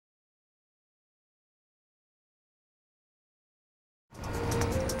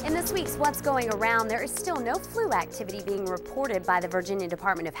In this week's What's Going Around, there is still no flu activity being reported by the Virginia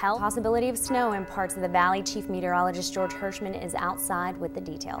Department of Health. Possibility of snow in parts of the valley. Chief Meteorologist George Hirschman is outside with the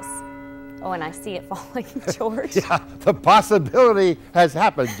details. Oh, and I see it falling, George. Yeah, the possibility has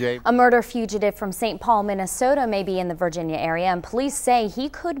happened, James. A murder fugitive from St. Paul, Minnesota may be in the Virginia area, and police say he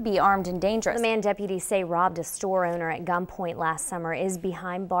could be armed and dangerous. The man deputies say robbed a store owner at gunpoint last summer is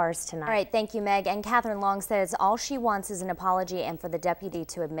behind bars tonight. All right, thank you, Meg. And Catherine Long says all she wants is an apology and for the deputy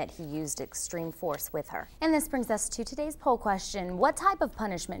to admit he used extreme force with her. And this brings us to today's poll question. What type of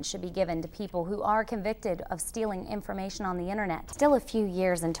punishment should be given to people who are convicted of stealing information on the internet? Still a few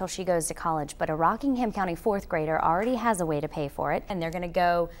years until she goes to college, but a Rockingham County fourth grader already has a way to pay for it, and they're going to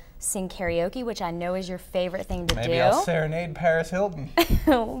go sing karaoke, which I know is your favorite thing to do. Maybe I'll serenade Paris Hilton.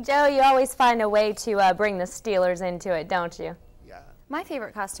 Joe, you always find a way to bring the Steelers into it, don't you? Yeah. My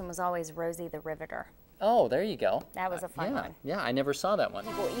favorite costume was always Rosie the Riveter. Oh, there you go. That was a fun one. Yeah, I never saw that one.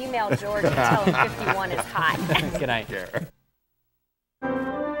 People email George and tell him 51 is hot. Good night.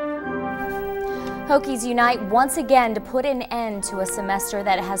 Hokies unite once again to put an end to a semester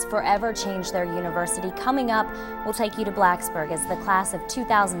that has forever changed their university. Coming up, we'll take you to Blacksburg as the class of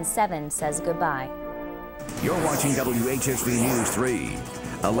 2007 says goodbye. You're watching WHSV News 3.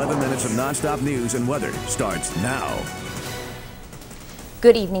 11 minutes of nonstop news and weather starts now.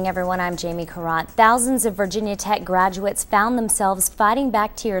 Good evening, everyone. I'm Jamie Carrot. Thousands of Virginia Tech graduates found themselves fighting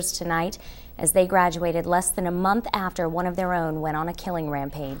back tears tonight as they graduated less than a month after one of their own went on a killing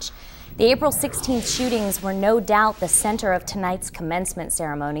rampage. The April 16th shootings were no doubt the center of tonight's commencement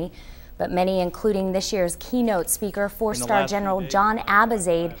ceremony, but many, including this year's keynote speaker, four-star General John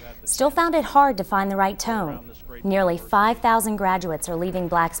Abizaid, still found it hard to find the right tone. Nearly 5,000 graduates are leaving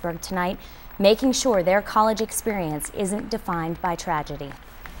Blacksburg tonight, making sure their college experience isn't defined by tragedy.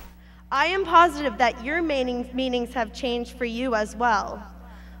 I am positive that your meanings have changed for you as well.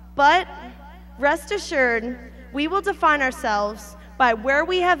 But rest assured, we will define ourselves by where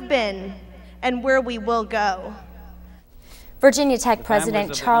we have been and where we will go. Virginia Tech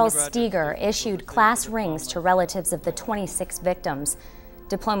President Charles Steger issued class rings to relatives of the 26 victims.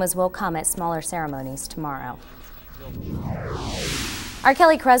 Diplomas will come at smaller ceremonies tomorrow. Our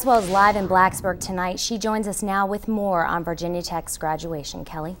Kelly Creswell is live in Blacksburg tonight. She joins us now with more on Virginia Tech's graduation.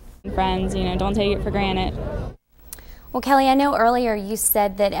 Kelly? Friends, don't take it for granted. Well, Kelly, I know earlier you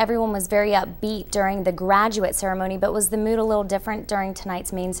said that everyone was very upbeat during the graduate ceremony, but was the mood a little different during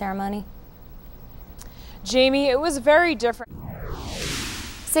tonight's main ceremony? Jamie, it was very different.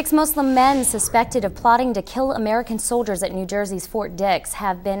 6 Muslim men suspected of plotting to kill American soldiers at New Jersey's Fort Dix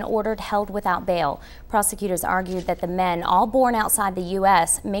have been ordered held without bail. Prosecutors argued that the men, all born outside the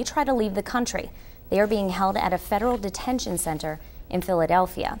U.S., may try to leave the country. They are being held at a federal detention center in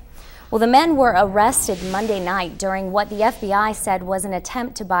Philadelphia. Well, the men were arrested Monday night during what the FBI said was an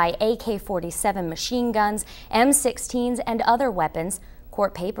attempt to buy AK-47 machine guns, M16s, and other weapons.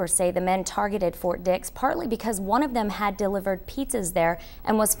 Court papers say the men targeted Fort Dix partly because one of them had delivered pizzas there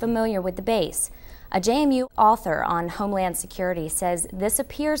and was familiar with the base. A JMU author on Homeland Security says this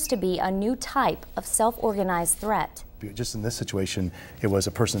appears to be a new type of self-organized threat. Just in this situation, it was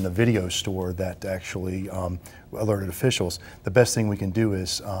a person in a video store that actually alerted officials. The best thing we can do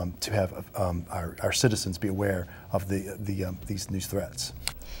is to have our citizens be aware of these new threats.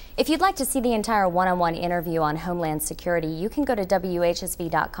 If you'd like to see the entire one-on-one interview on Homeland Security, you can go to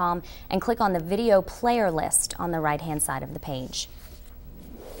WHSV.com and click on the video player list on the right-hand side of the page.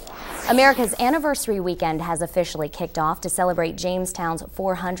 America's Anniversary Weekend has officially kicked off to celebrate Jamestown's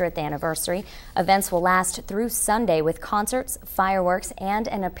 400th anniversary. Events will last through Sunday with concerts, fireworks, and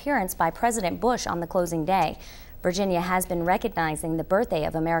an appearance by President Bush on the closing day. Virginia has been recognizing the birthday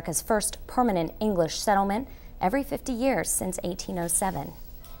of America's first permanent English settlement every 50 years since 1807.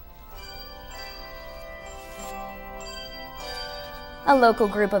 A local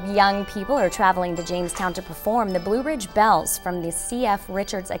group of young people are traveling to Jamestown to perform. The Blue Ridge Bells from the C.F.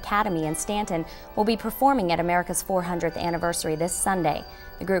 Richards Academy in Stanton will be performing at America's 400th anniversary this Sunday.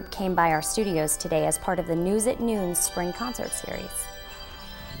 The group came by our studios today as part of the News at Noon Spring Concert Series.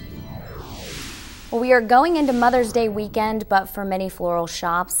 Well, we are going into Mother's Day weekend, but for many floral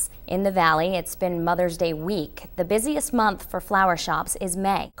shops in the Valley, it's been Mother's Day week. The busiest month for flower shops is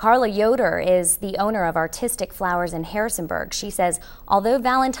May. Carla Yoder is the owner of Artistic Flowers in Harrisonburg. She says, although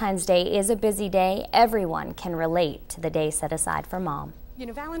Valentine's Day is a busy day, everyone can relate to the day set aside for mom.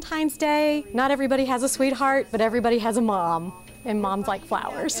 Valentine's Day, not everybody has a sweetheart, but everybody has a mom, and moms like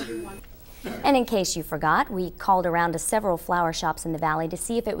flowers. And in case you forgot, we called around to several flower shops in the Valley to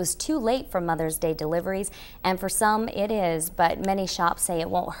see if it was too late for Mother's Day deliveries, and for some it is, but many shops say it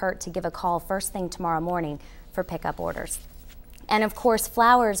won't hurt to give a call first thing tomorrow morning for pickup orders. And of course,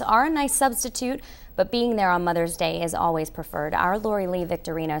 flowers are a nice substitute, but being there on Mother's Day is always preferred. Our Lori Lee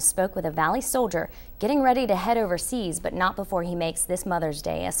Victorino spoke with a Valley soldier getting ready to head overseas, but not before he makes this Mother's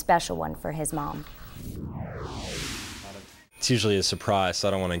Day a special one for his mom. It's usually a surprise, so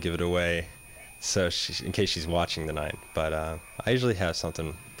I don't want to give it away, so in case she's watching tonight. But I usually have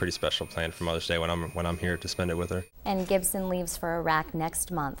something pretty special planned for Mother's Day when I'm here to spend it with her. And Gibson leaves for Iraq next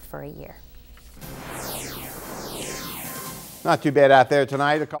month for a year. Not too bad out there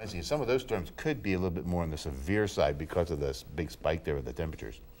tonight. Some of those storms could be a little bit more on the severe side because of this big spike there with the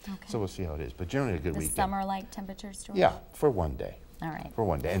temperatures. Okay. So we'll see how it is. But generally a good weekend. Summer-like temperatures, George? Yeah, for one day. All right. For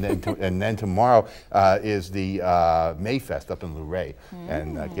one day. And then, and then tomorrow is the Mayfest up in Luray.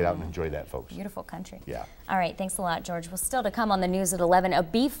 And get out and enjoy that, folks. Beautiful country. Yeah. All right. Thanks a lot, George. Well, still to come on the news at 11, a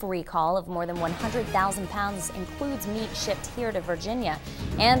beef recall of more than 100,000 pounds includes meat shipped here to Virginia.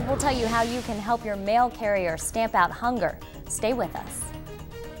 And we'll tell you how you can help your mail carrier stamp out hunger. Stay with us.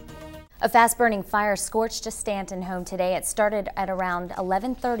 A fast-burning fire scorched a Stanton home today. It started at around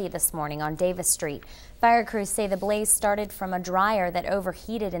 11:30 this morning on Davis Street. Fire crews say the blaze started from a dryer that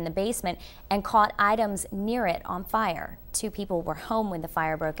overheated in the basement and caught items near it on fire. 2 people were home when the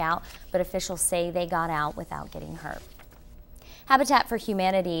fire broke out, but officials say they got out without getting hurt. Habitat for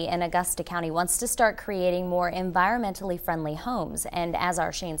Humanity in Augusta County wants to start creating more environmentally friendly homes. And as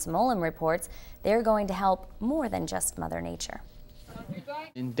our Shane Smolin reports, they're going to help more than just Mother Nature.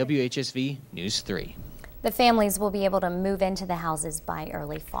 In WHSV News 3. The families will be able to move into the houses by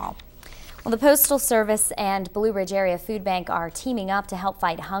early fall. Well, the Postal Service and Blue Ridge Area Food Bank are teaming up to help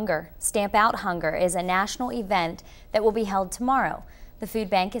fight hunger. Stamp Out Hunger is a national event that will be held tomorrow. The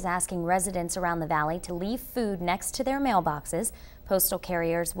food bank is asking residents around the valley to leave food next to their mailboxes. Postal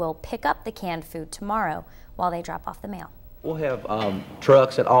carriers will pick up the canned food tomorrow while they drop off the mail. We'll have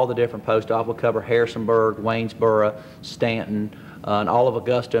trucks at all the different post offices. We'll cover Harrisonburg, Waynesboro, Stanton, and all of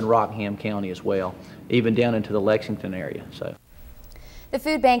Augusta and Rockingham County as well, even down into the Lexington area. So, the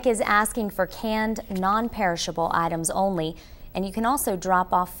food bank is asking for canned, non-perishable items only, and you can also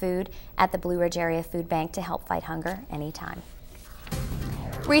drop off food at the Blue Ridge Area Food Bank to help fight hunger anytime.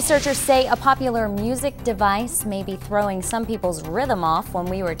 Researchers say a popular music device may be throwing some people's rhythm off. When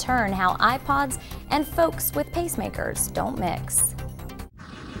we return, how iPods and folks with pacemakers don't mix.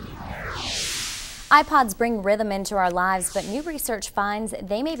 iPods bring rhythm into our lives, but new research finds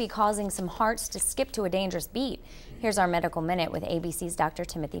they may be causing some hearts to skip to a dangerous beat. Here's our Medical Minute with ABC's Dr.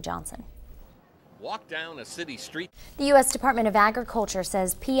 Timothy Johnson. Walk down a city street. The U.S. Department of Agriculture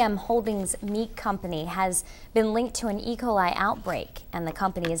says PM Holdings Meat Company has been linked to an E. coli outbreak, and the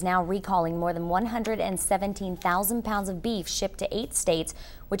company is now recalling more than 117,000 pounds of beef shipped to 8 states,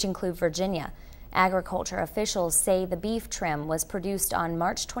 which include Virginia. Agriculture officials say the beef trim was produced on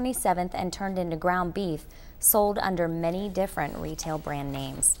March 27th and turned into ground beef, sold under many different retail brand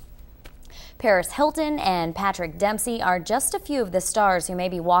names. Paris Hilton and Patrick Dempsey are just a few of the stars who may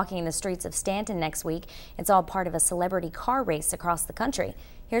be walking the streets of Stanton next week. It's all part of a celebrity car race across the country.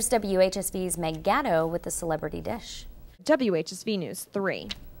 Here's WHSV's Meg Gatto with the Celebrity Dish. WHSV News 3.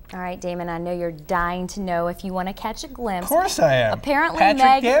 All right, Damon, I know you're dying to know if you want to catch a glimpse. Of course I am. Apparently,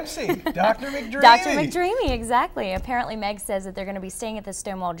 Patrick Dempsey, Dr. McDreamy. Dr. McDreamy, exactly. Apparently, Meg says that they're going to be staying at the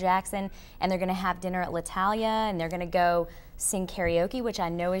Stonewall Jackson, and they're going to have dinner at L'Italia, and they're going to go sing karaoke, which I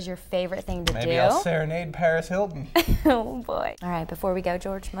know is your favorite thing to do. Maybe I'll serenade Paris Hilton. Oh, boy. All right, before we go,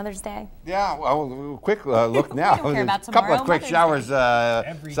 George, Mother's Day. Yeah, well, quick look now. You don't care about a couple of tomorrow, quick Mother's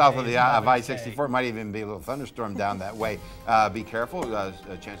showers south of the Mother's I-64. Might even be a little thunderstorm down that way. Be careful. A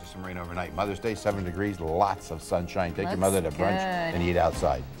chance of some rain overnight. Mother's Day, 7 degrees, lots of sunshine. Take your mother to brunch and eat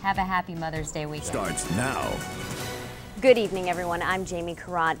outside. Have a happy Mother's Day weekend. Starts now. Good evening, everyone. I'm Jamie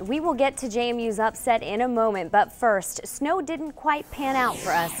Carrot. We will get to JMU's upset in a moment, but first, snow didn't quite pan out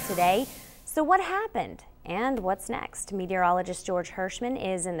for us today. So what happened? And what's next? Meteorologist George Hirschman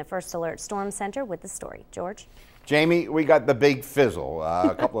is in the First Alert Storm Center with the story. George? Jamie, we got the big fizzle.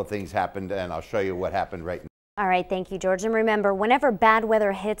 A couple of things happened, and I'll show you what happened right now. All right, thank you, George. And remember, whenever bad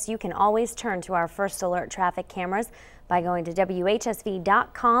weather hits, you can always turn to our First Alert traffic cameras by going to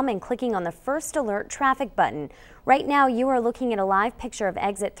WHSV.com and clicking on the First Alert traffic button. Right now, you are looking at a live picture of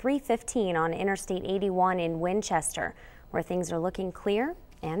exit 315 on Interstate 81 in Winchester, where things are looking clear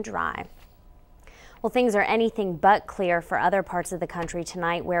and dry. Well, things are anything but clear for other parts of the country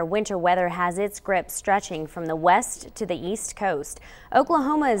tonight, where winter weather has its grip stretching from the west to the east coast.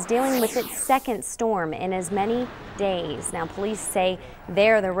 Oklahoma is dealing with its second storm in as many days. Now, police say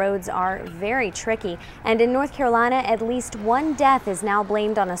there the roads are very tricky. And in North Carolina, at least one death is now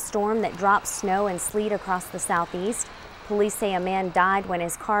blamed on a storm that dropped snow and sleet across the southeast. Police say a man died when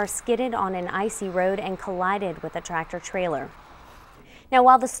his car skidded on an icy road and collided with a tractor trailer. Now,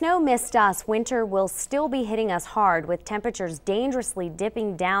 while the snow missed us, winter will still be hitting us hard with temperatures dangerously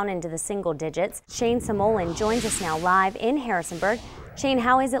dipping down into the single digits. Shane Samolin joins us now live in Harrisonburg. Shane,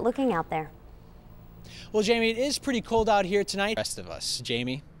 how is it looking out there? Well, Jamie, it is pretty cold out here tonight. The rest of us,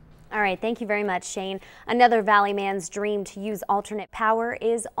 Jamie. All right, thank you very much, Shane. Another Valley man's dream to use alternate power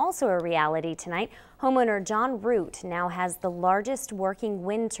is also a reality tonight. Homeowner John Root now has the largest working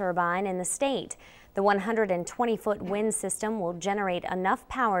wind turbine in the state. The 120-foot wind system will generate enough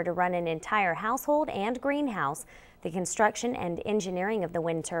power to run an entire household and greenhouse. The construction and engineering of the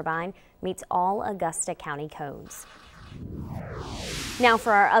wind turbine meets all Augusta County codes. Now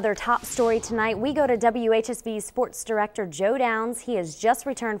for our other top story tonight, we go to WHSV Sports Director Joe Downs. He has just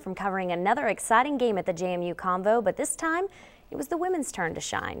returned from covering another exciting game at the JMU Convo, but this time it was the women's turn to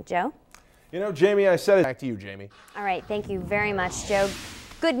shine. Joe? You know, Jamie, I said it. Back to you, Jamie. All right, thank you very much, Joe.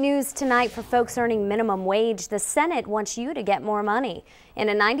 Good news tonight for folks earning minimum wage. The Senate wants you to get more money. In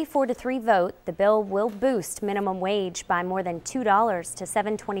a 94-3 vote, the bill will boost minimum wage by more than $2 to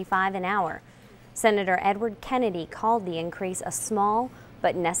 $7.25 an hour. Senator Edward Kennedy called the increase a small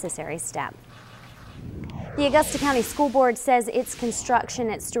but necessary step. The Augusta County School Board says its construction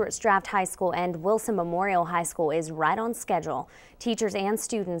at Stuarts Draft High School and Wilson Memorial High School is right on schedule. Teachers and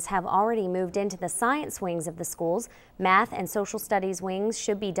students have already moved into the science wings of the schools. Math and social studies wings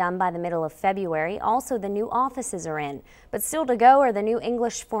should be done by the middle of February. Also, the new offices are in. But still to go are the new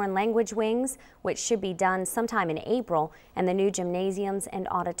English foreign language wings, which should be done sometime in April, and the new gymnasiums and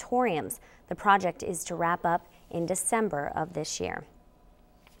auditoriums. The project is to wrap up in December of this year.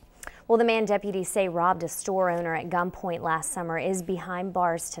 Well, the man deputies say robbed a store owner at gunpoint last summer is behind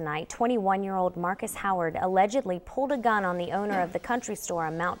bars tonight. 21-year-old Marcus Howard allegedly pulled a gun on the owner of the country store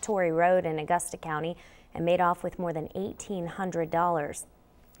on Mount Tory Road in Augusta County and made off with more than $1,800.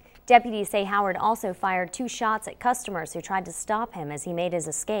 Deputies say Howard also fired 2 shots at customers who tried to stop him as he made his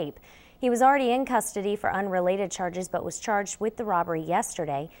escape. He was already in custody for unrelated charges but was charged with the robbery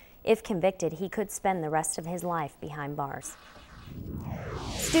yesterday. If convicted, he could spend the rest of his life behind bars.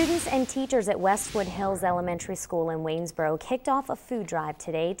 Students and teachers at Westwood Hills Elementary School in Waynesboro kicked off a food drive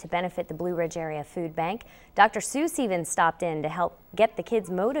today to benefit the Blue Ridge Area Food Bank. Dr. Seuss even stopped in to help get the kids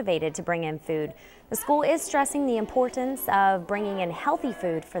motivated to bring in food. The school is stressing the importance of bringing in healthy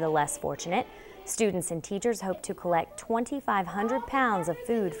food for the less fortunate. Students and teachers hope to collect 2,500 pounds of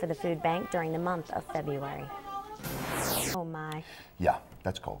food for the food bank during the month of February. Oh my. Yeah,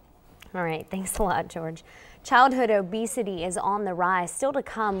 that's cold. All right, thanks a lot, George. Childhood obesity is on the rise. Still to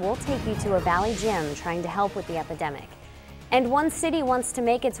come, we'll take you to a Valley gym trying to help with the epidemic. And one city wants to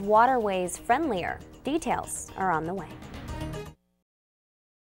make its waterways friendlier. Details are on the way.